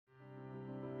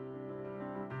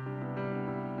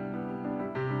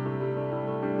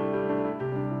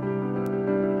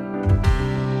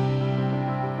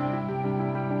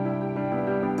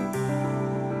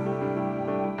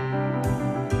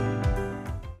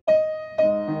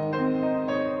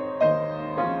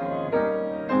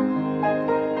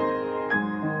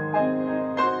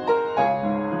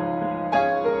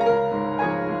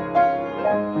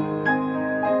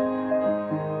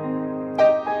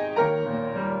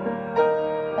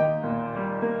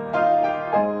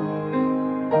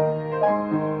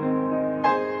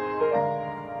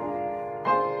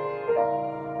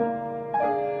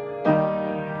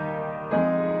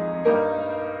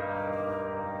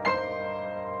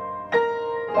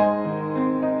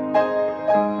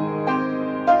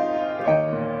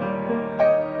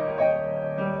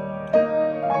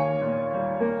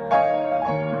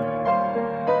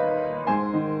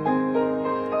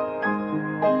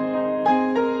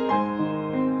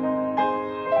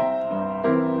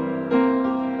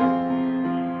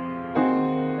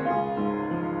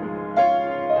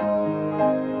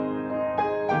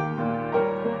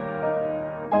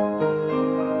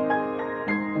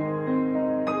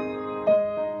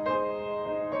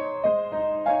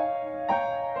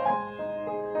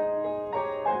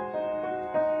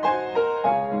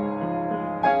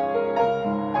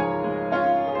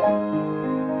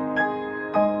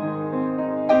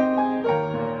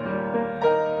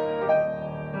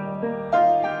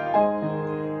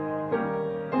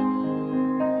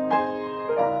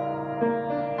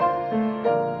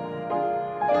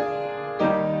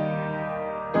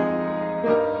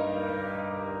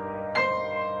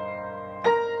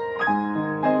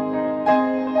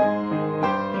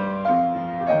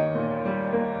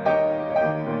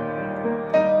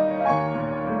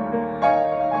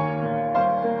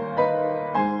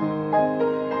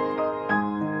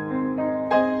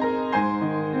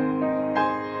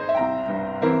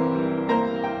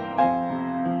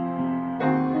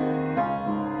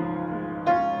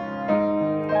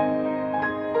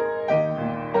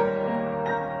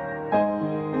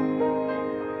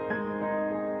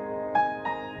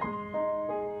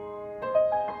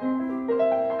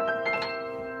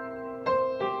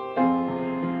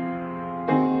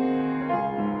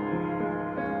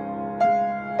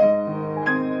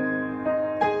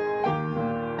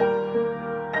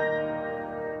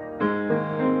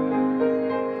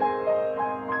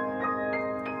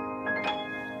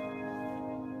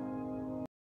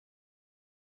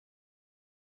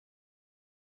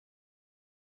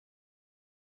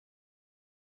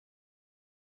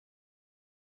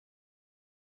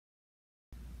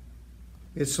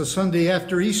It's the Sunday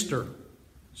after Easter.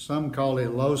 Some call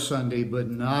it Low Sunday, but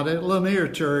not at Lanier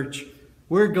Church.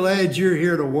 We're glad you're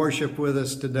here to worship with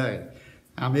us today.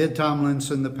 I'm Ed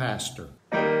Tomlinson, the pastor.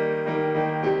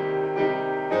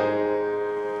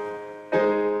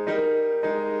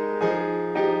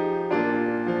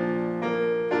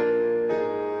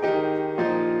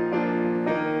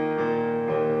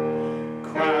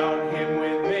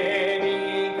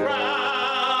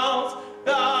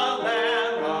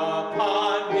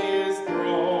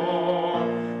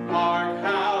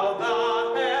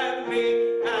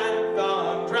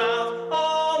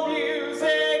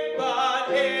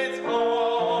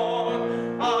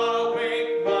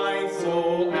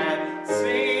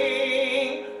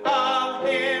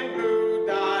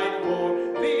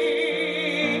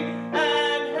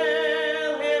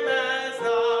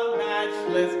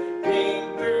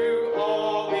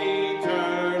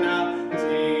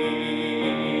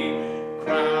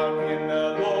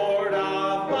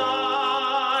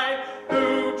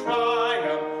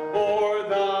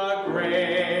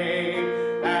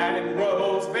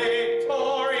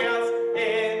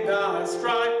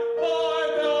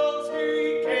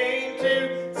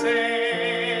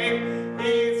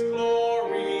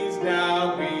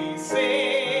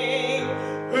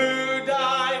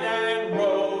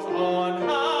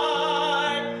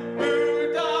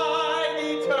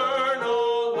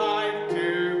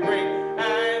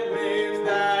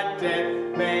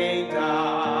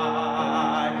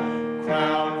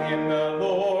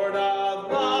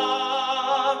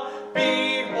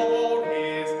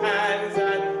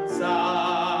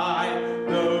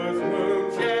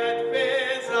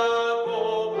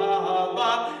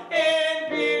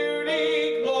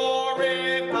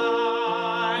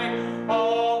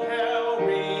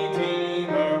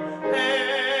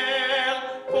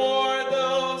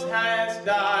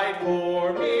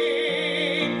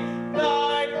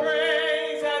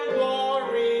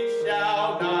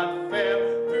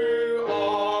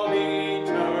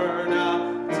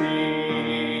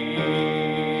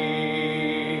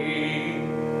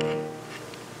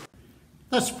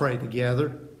 Let's pray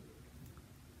together.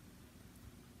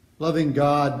 Loving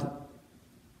God,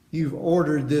 you've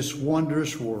ordered this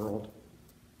wondrous world.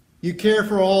 You care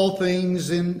for all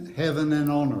things in heaven and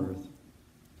on earth.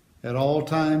 At all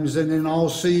times and in all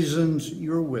seasons,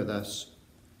 you're with us.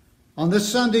 On this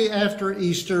Sunday after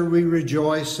Easter, we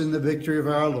rejoice in the victory of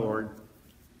our Lord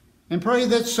and pray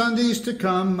that Sundays to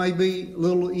come may be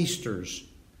little Easters,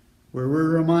 where we're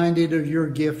reminded of your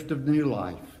gift of new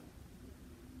life.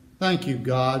 Thank you,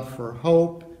 God, for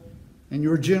hope and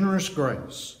your generous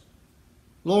grace.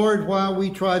 Lord, while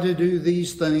we try to do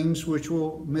these things which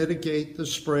will mitigate the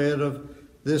spread of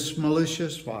this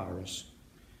malicious virus,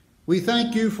 we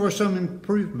thank you for some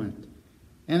improvement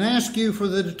and ask you for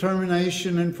the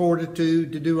determination and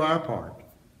fortitude to do our part.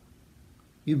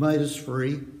 You made us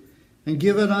free and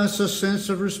given us a sense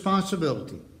of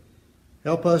responsibility.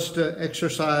 Help us to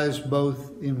exercise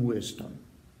both in wisdom.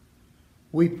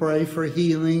 We pray for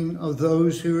healing of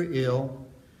those who are ill.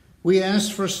 We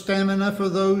ask for stamina for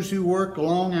those who work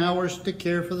long hours to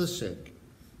care for the sick.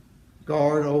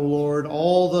 Guard, O Lord,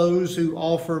 all those who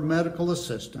offer medical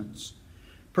assistance.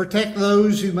 Protect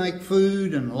those who make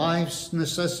food and life's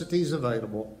necessities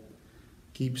available.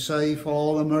 Keep safe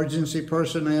all emergency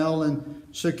personnel and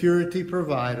security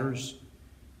providers.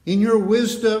 In your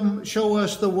wisdom, show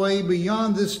us the way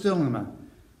beyond this dilemma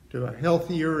to a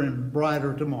healthier and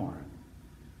brighter tomorrow.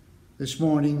 This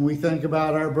morning we think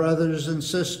about our brothers and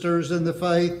sisters in the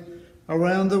faith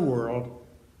around the world,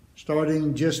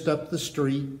 starting just up the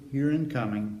street here in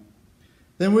Cumming.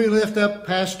 Then we lift up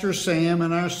Pastor Sam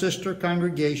and our sister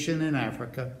congregation in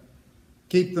Africa.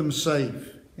 Keep them safe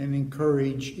and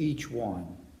encourage each one.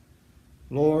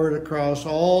 Lord, across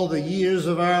all the years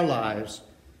of our lives,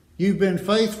 you've been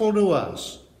faithful to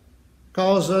us.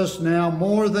 Cause us now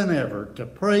more than ever to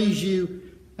praise you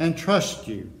and trust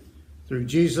you through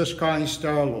Jesus Christ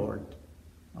our Lord.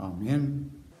 Amen.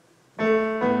 In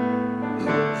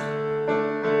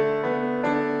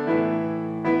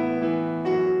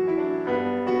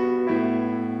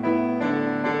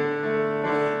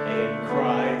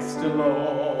Christ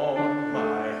alone,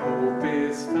 my hope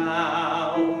is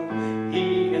found.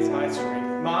 He is my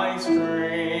strength,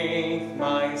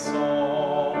 my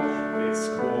song. This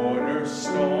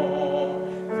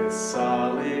cornerstone, this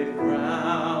solid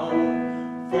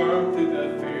ground, firm through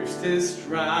the fiercest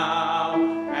drought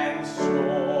and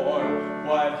storm.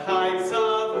 What heights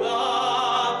of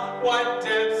love, what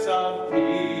depths of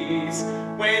peace,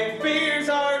 when fears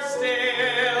are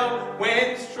still,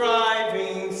 when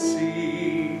striving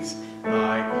cease.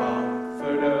 My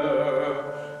comforter,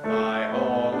 my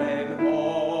all in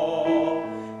all,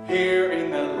 here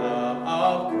in the love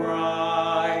of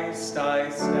Christ I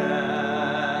stand.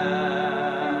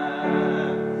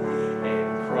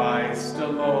 In Christ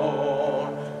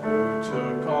alone, who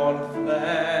took on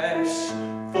flesh,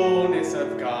 fullness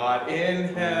of God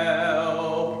in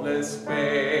helpless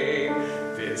babe,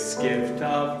 this gift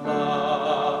of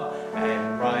love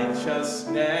and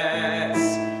righteousness,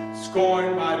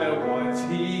 scorned by the ones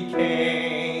he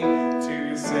came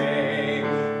to save,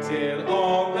 till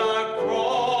on the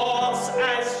cross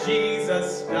as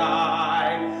Jesus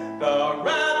died, the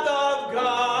wrath of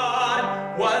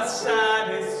God was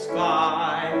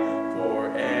satisfied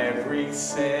for every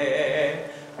sin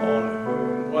on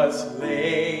whom was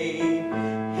laid.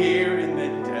 Here in the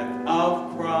death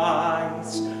of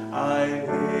Christ I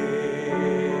live.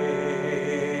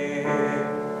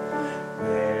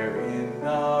 There in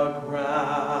the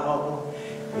ground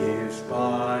his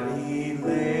body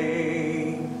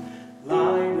lay,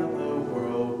 light of the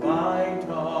world by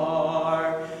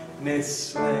darkness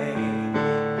slain,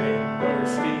 then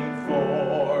bursting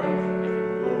forth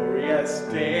in glorious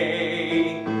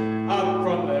day, up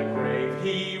from the grave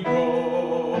he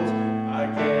rose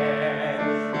again,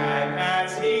 and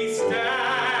as he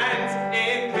stands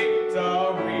in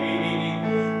victory,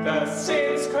 the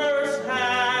sin's curse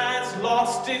has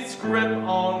lost its grip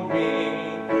on me,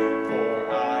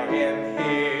 for I am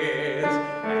his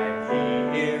and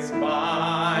he is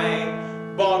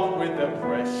mine, bought with the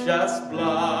precious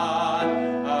blood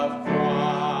of Christ.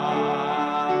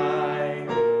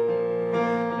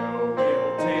 No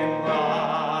guilt in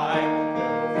life, no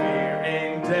fear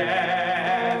in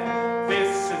death,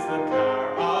 this is the power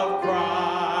of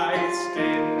Christ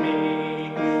in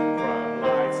me, from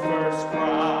life's first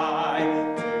cry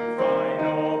to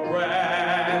final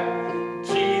breath,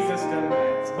 Jesus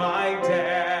demands my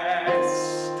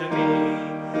destiny.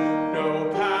 No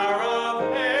power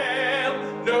of hell,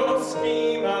 no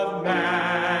scheme of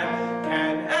man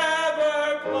can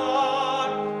ever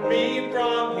pluck me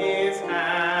from his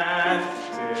hand,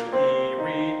 till he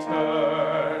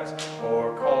returns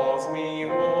or calls me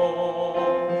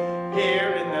home.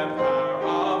 Here in the power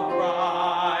of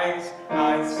Christ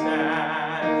I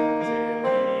stand, till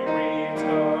he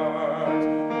returns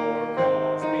or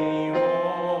calls me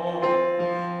home.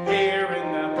 Here in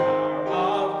the power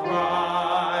of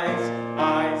Christ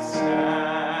I stand.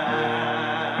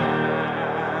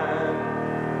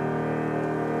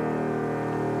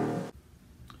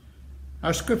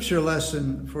 Our scripture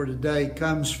lesson for today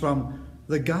comes from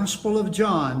the Gospel of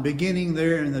John, beginning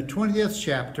there in the 20th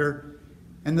chapter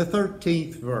and the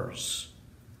 13th verse.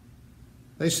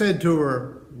 They said to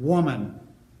her, "Woman,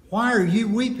 why are you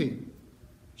weeping?"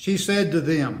 She said to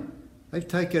them, "They've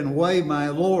taken away my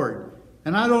Lord,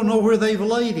 and I don't know where they've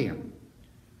laid him."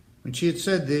 When she had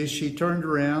said this, she turned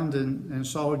around and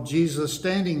saw Jesus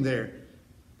standing there.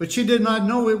 But she did not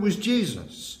know it was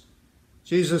Jesus.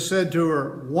 Jesus said to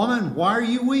her, "Woman, why are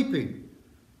you weeping?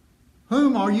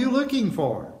 Whom are you looking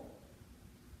for?"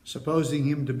 Supposing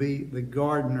him to be the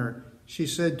gardener, she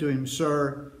said to him,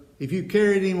 "Sir, if you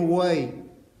carried him away,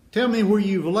 tell me where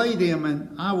you've laid him, and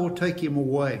I will take him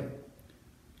away."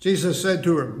 Jesus said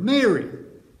to her, "Mary."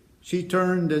 She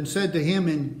turned and said to him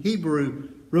in Hebrew,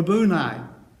 "Rabboni,"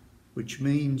 which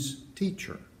means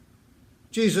teacher.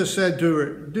 Jesus said to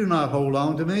her, "Do not hold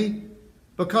on to me,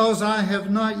 because I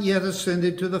have not yet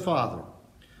ascended to the Father.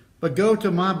 But go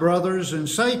to my brothers and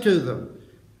say to them,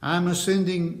 I am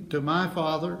ascending to my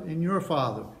Father and your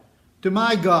Father, to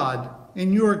my God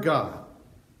and your God."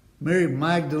 Mary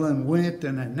Magdalene went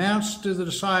and announced to the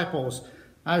disciples,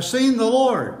 "I've seen the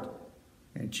Lord."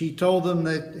 And she told them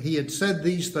that he had said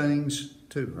these things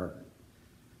to her.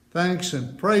 Thanks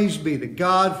and praise be to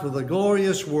God for the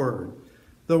glorious word,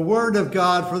 the word of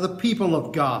God for the people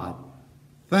of God.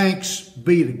 Thanks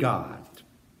be to God.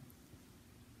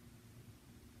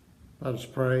 Let us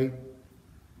pray.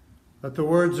 Let the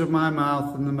words of my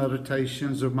mouth and the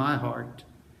meditations of my heart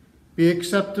be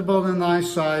acceptable in thy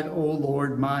sight, O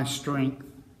Lord, my strength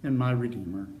and my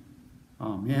Redeemer.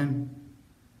 Amen.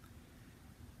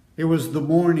 It was the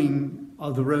morning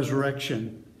of the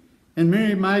resurrection, and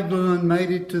Mary Magdalene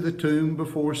made it to the tomb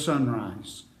before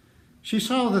sunrise. She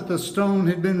saw that the stone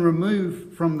had been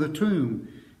removed from the tomb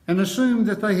and assumed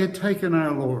that they had taken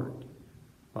our Lord.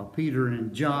 While Peter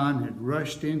and John had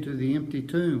rushed into the empty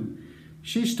tomb,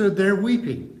 she stood there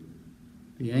weeping.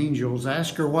 The angels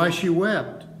asked her why she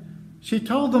wept. She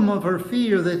told them of her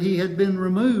fear that he had been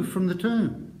removed from the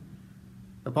tomb.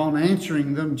 Upon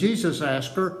answering them, Jesus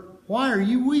asked her, "Why are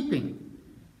you weeping?"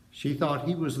 She thought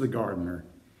he was the gardener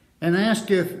and asked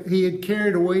if he had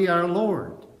carried away our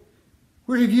Lord.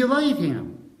 "Where have you laid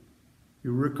him?"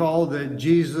 You recall that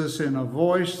Jesus, in a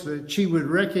voice that she would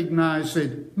recognize,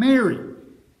 said, "Mary."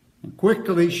 And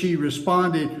quickly she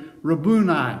responded,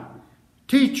 "Rabboni,"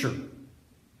 teacher.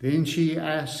 Then he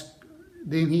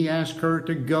asked her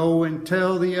to go and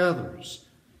tell the others.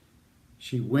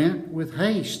 She went with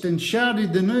haste and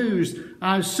shouted the news,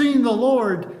 "I've seen the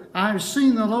Lord, I've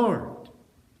seen the Lord."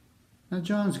 Now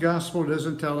John's gospel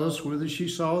doesn't tell us whether she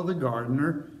saw the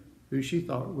gardener, who she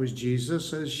thought was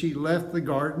Jesus, as she left the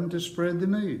garden to spread the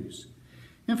news.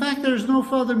 In fact, there's no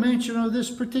further mention of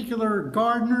this particular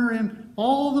gardener in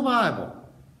all the Bible.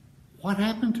 What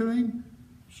happened to him?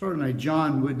 Certainly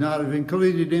John would not have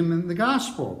included him in the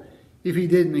gospel if he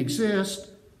didn't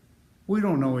exist. We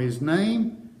don't know his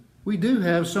name. We do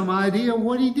have some idea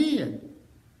what he did.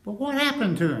 But what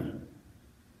happened to him?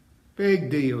 Big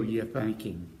deal, you're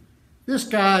thinking. This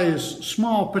guy is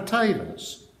small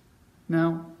potatoes.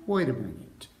 Now, wait a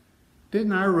minute.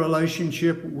 Didn't our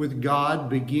relationship with God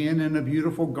begin in a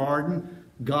beautiful garden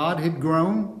God had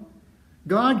grown?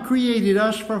 God created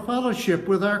us for fellowship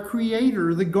with our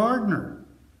Creator, the gardener.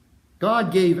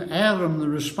 God gave Adam the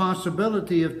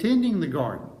responsibility of tending the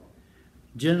garden.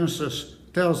 Genesis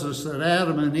tells us that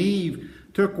Adam and Eve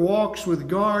took walks with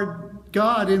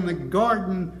God in the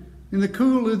garden in the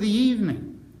cool of the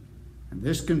evening. And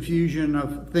this confusion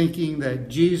of thinking that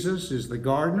Jesus is the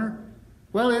gardener,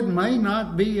 well, it may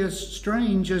not be as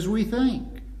strange as we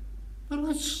think. But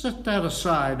let's set that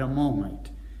aside a moment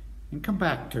and come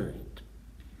back to it.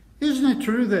 Isn't it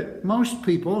true that most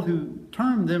people who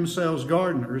term themselves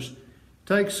gardeners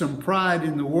take some pride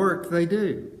in the work they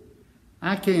do?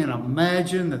 I can't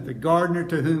imagine that the gardener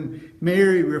to whom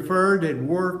Mary referred had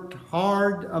worked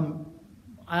hard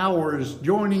hours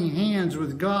joining hands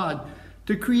with God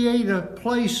to create a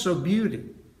place of beauty.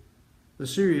 The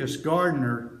serious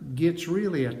gardener gets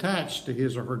really attached to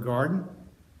his or her garden.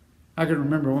 I can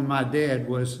remember when my dad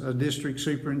was a district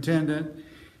superintendent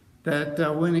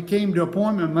that when it came to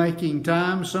appointment making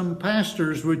time, some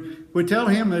pastors would tell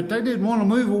him that they didn't want to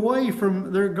move away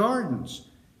from their gardens.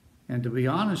 And to be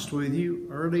honest with you,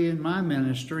 early in my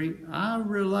ministry, I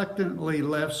reluctantly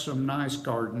left some nice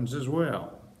gardens as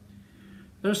well.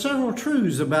 There are several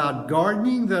truths about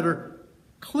gardening that are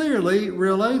clearly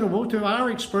relatable to our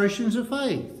expressions of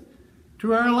faith,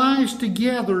 to our lives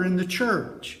together in the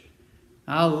church.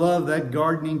 I love that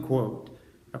gardening quote.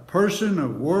 "A person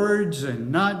of words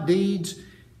and not deeds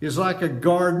is like a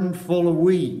garden full of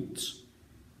weeds."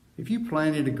 If you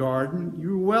planted a garden,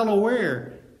 you're well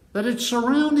aware that its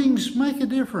surroundings make a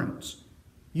difference.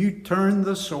 You turn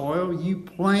the soil, you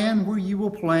plan where you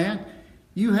will plant,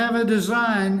 you have a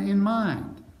design in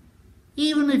mind.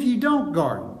 Even if you don't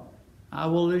garden, I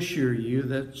will assure you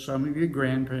that some of your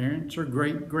grandparents or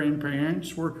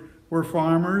great-grandparents were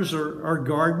farmers or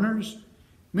gardeners.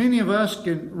 Many of us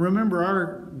can remember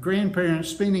our grandparents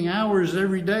spending hours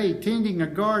every day tending a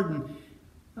garden,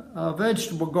 a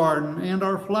vegetable garden, and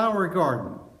our flower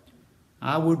garden.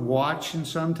 I would watch and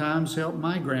sometimes help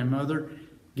my grandmother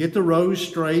get the rows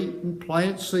straight and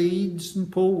plant seeds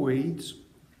and pull weeds.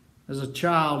 As a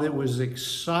child, it was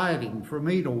exciting for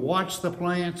me to watch the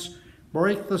plants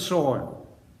break the soil.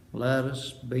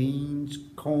 Lettuce, beans,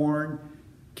 corn,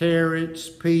 carrots,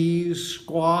 peas,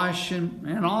 squash,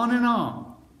 and on and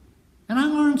on. And I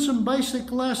learned some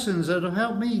basic lessons that have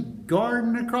helped me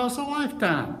garden across a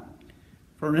lifetime.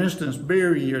 For instance,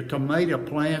 bury your tomato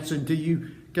plants until you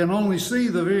can only see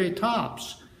the very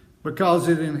tops, because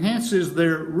it enhances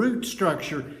their root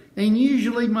structure and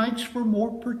usually makes for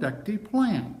more productive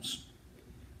plants.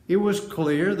 It was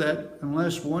clear that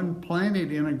unless one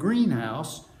planted in a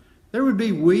greenhouse, there would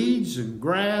be weeds and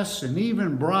grass and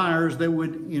even briars that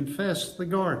would infest the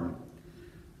garden.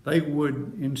 They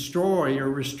would destroy or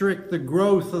restrict the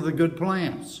growth of the good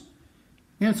plants.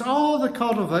 Hence, all the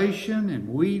cultivation and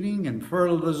weeding and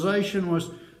fertilization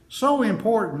was so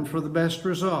important for the best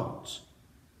results.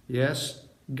 Yes,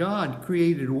 God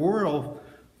created a world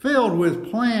filled with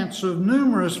plants of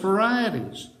numerous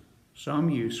varieties, some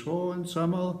useful and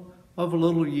some of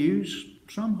little use,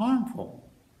 some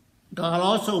harmful. God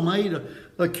also made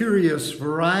a curious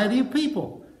variety of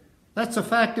people. That's a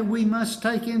fact that we must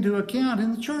take into account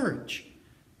in the church.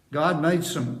 God made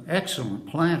some excellent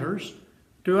planters.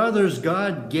 To others,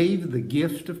 God gave the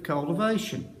gift of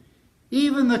cultivation.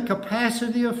 Even the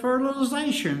capacity of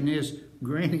fertilization is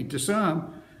granted to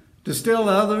some. To still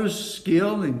others,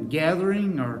 skill in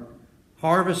gathering or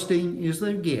harvesting is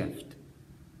their gift.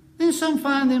 Then some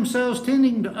find themselves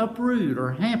tending to uproot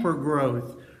or hamper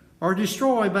growth or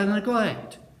destroy by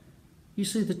neglect. You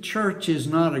see, the church is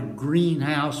not a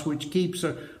greenhouse which keeps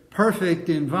a perfect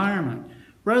environment.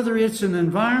 Rather, it's an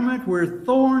environment where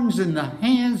thorns in the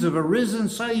hands of a risen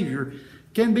Savior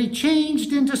can be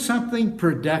changed into something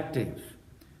productive.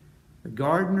 The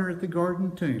gardener at the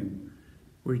garden tomb,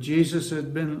 where Jesus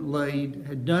had been laid,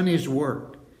 had done his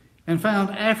work and found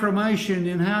affirmation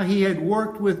in how he had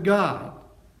worked with God.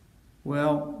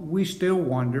 Well, we still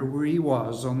wonder where he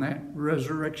was on that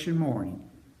resurrection morning.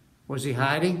 Was he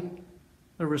hiding?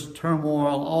 There was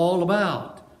turmoil all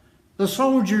about. The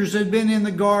soldiers had been in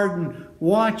the garden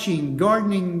watching,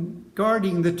 guarding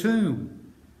the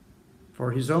tomb.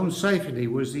 For his own safety,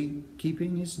 was he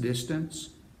keeping his distance?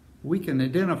 We can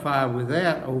identify with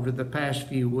that over the past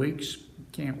few weeks,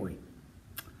 can't we?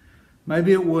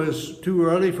 Maybe it was too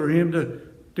early for him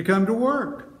to come to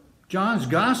work. John's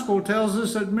gospel tells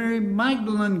us that Mary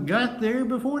Magdalene got there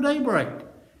before daybreak.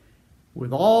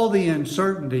 With all the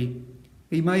uncertainty,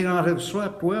 he may not have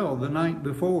slept well the night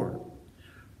before.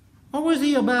 Or was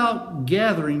he about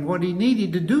gathering what he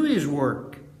needed to do his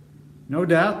work? No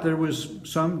doubt there was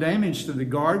some damage to the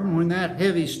garden when that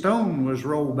heavy stone was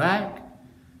rolled back.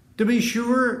 To be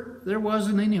sure, there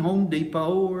wasn't any Home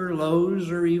Depot or Lowe's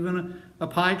or even a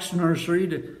Pike's Nursery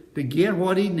to get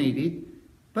what he needed,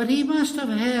 but he must have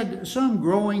had some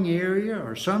growing area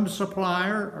or some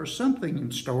supplier or something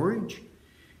in storage.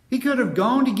 He could have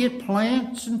gone to get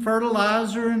plants and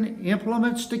fertilizer and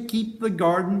implements to keep the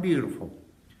garden beautiful.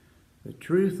 The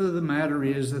truth of the matter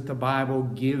is that the Bible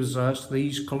gives us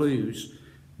these clues,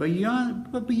 but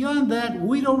beyond that,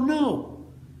 we don't know.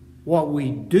 What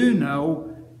we do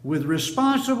know with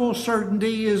responsible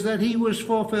certainty is that he was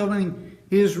fulfilling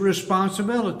his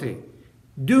responsibility,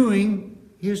 doing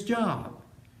his job.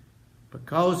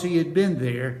 Because he had been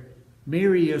there,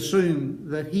 Mary assumed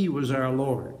that he was our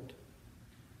Lord.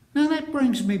 Now that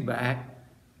brings me back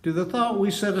to the thought we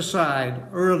set aside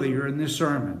earlier in this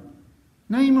sermon,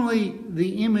 namely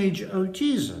the image of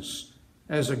Jesus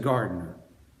as a gardener.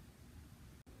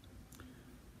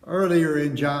 Earlier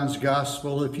in John's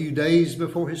Gospel, a few days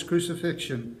before his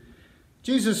crucifixion,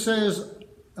 Jesus says,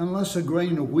 unless a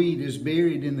grain of wheat is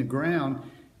buried in the ground,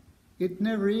 it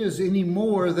never is any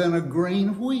more than a grain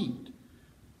of wheat.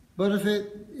 But if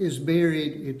it is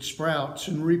buried, it sprouts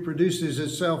and reproduces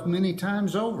itself many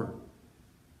times over.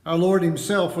 Our Lord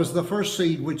himself was the first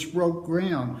seed which broke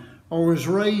ground or was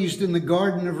raised in the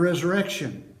garden of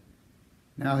resurrection.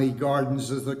 Now he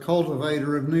gardens as the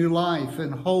cultivator of new life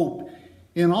and hope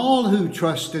in all who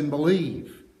trust and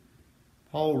believe.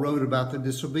 Paul wrote about the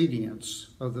disobedience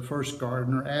of the first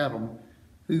gardener, Adam,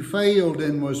 who failed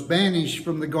and was banished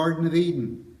from the Garden of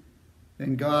Eden.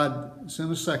 Then God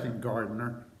sent a second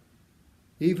gardener,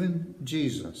 even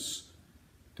Jesus,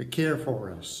 to care for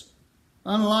us.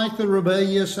 Unlike the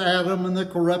rebellious Adam and the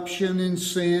corruption and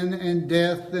sin and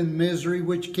death and misery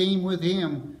which came with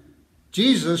him,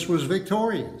 Jesus was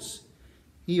victorious.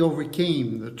 He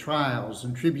overcame the trials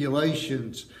and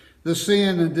tribulations, the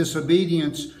sin and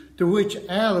disobedience to which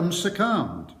Adam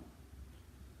succumbed.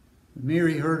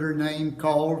 Mary heard her name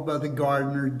called by the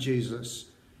gardener Jesus.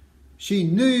 She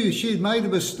knew she had made a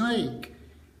mistake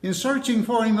in searching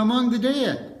for him among the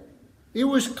dead. It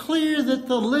was clear that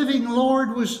the living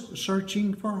Lord was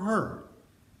searching for her.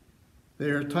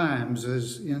 There are times,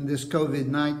 as in this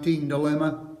COVID-19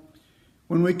 dilemma,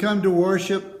 when we come to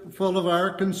worship full of our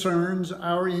concerns,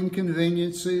 our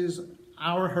inconveniences,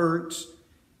 our hurts,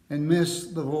 and miss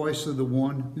the voice of the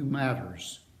one who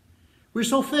matters. We're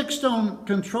so fixed on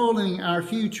controlling our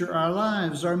future, our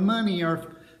lives, our money, our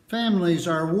families,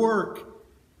 our work,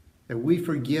 that we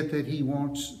forget that he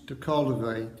wants to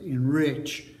cultivate,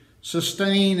 enrich,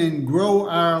 sustain, and grow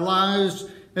our lives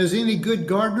as any good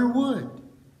gardener would.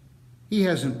 He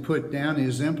hasn't put down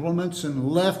his implements and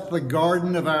left the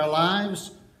garden of our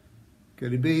lives.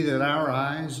 Could it be that our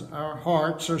eyes, our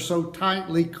hearts are so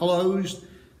tightly closed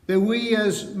that we,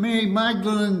 as Mary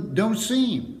Magdalene, don't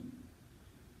see him?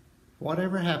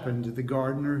 Whatever happened to the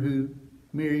gardener who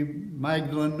Mary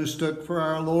Magdalene mistook for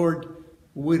our Lord,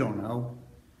 we don't know.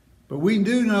 But we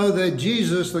do know that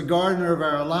Jesus, the gardener of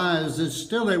our lives, is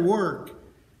still at work,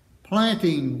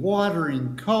 planting,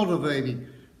 watering, cultivating,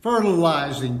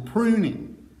 fertilizing,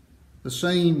 pruning. The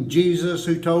same Jesus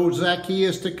who told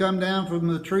Zacchaeus to come down from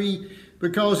the tree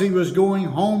because he was going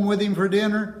home with him for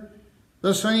dinner.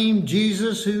 The same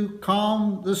Jesus who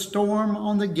calmed the storm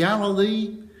on the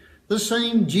Galilee. The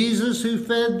same Jesus who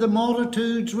fed the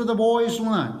multitudes with a boy's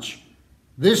lunch.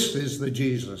 This is the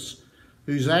Jesus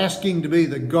who's asking to be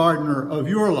the gardener of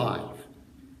your life.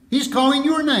 He's calling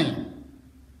your name.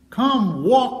 Come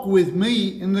walk with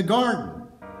me in the garden.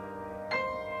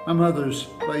 My mother's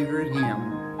favorite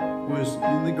hymn was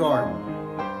In the Garden.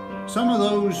 Some of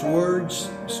those words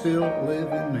still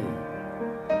live in me.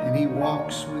 And he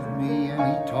walks with me, and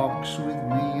he talks with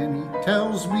me, and he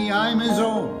tells me I'm his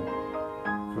own.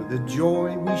 For the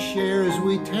joy we share as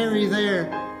we tarry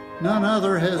there, none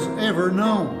other has ever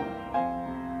known.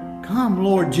 Come,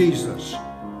 Lord Jesus,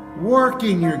 work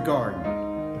in your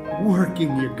garden, work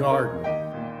in your garden.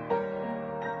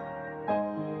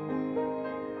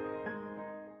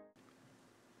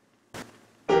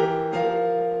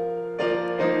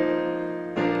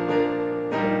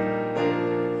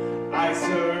 I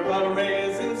serve a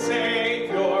risen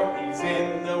Savior, he's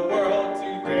in the world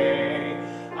today.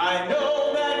 I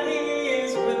know that he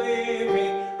is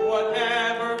living,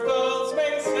 whatever foes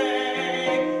may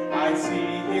say. I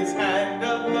see his hand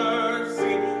of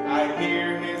mercy, I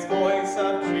hear his voice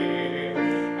of cheer.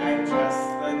 And just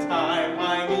the time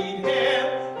I need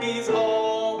him, he's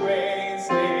always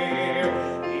near.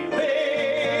 He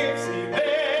lives,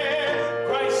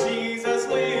 Christ Jesus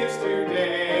lives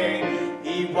today.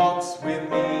 He walks with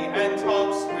me and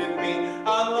talks with me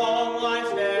along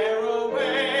life's narrow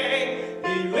way.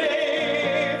 He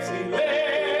lives,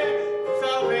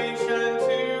 salvation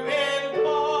to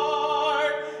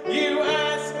impart. You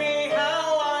ask me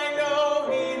how I know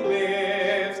he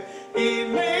lives. He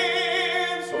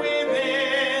lives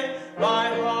within my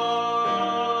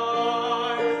heart.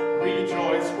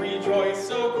 Rejoice,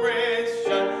 rejoice, O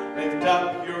Christian, lift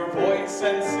up your voice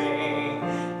and sing.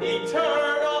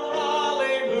 Eternal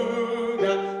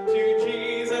hallelujah to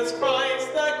Jesus Christ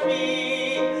the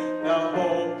King, the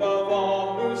hope of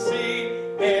all who seek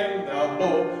him, the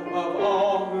hope of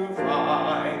all who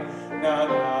find.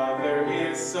 None other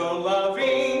is so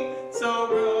loving, so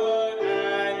good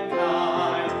and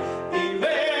kind. He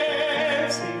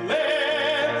lives,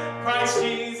 Christ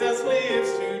Jesus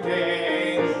lives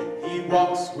today. He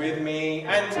walks with me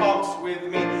and talks with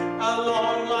me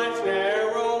along life's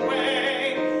narrow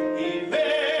way. He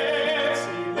lives,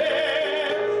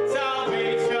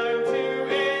 salvation to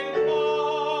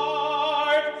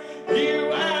impart.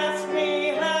 You ask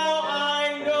me how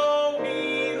I know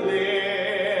he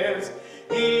lives.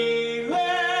 He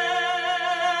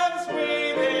lives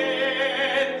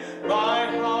within my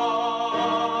heart.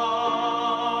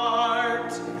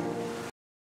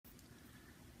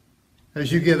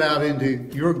 As you get out into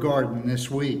your garden this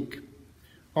week,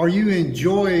 or you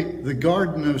enjoy the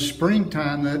garden of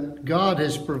springtime that God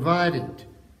has provided,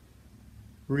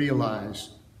 realize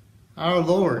our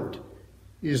Lord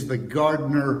is the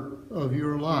gardener of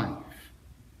your life.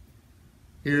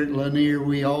 Here at Lanier,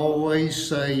 we always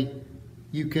say,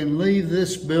 you can leave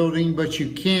this building, but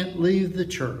you can't leave the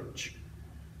church.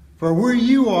 For where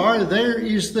you are, there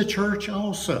is the church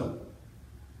also.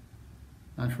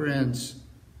 My friends,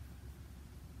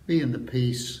 be in the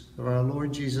peace of our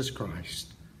Lord Jesus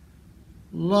Christ.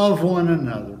 Love one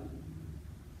another.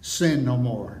 Sin no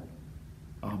more.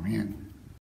 Amen.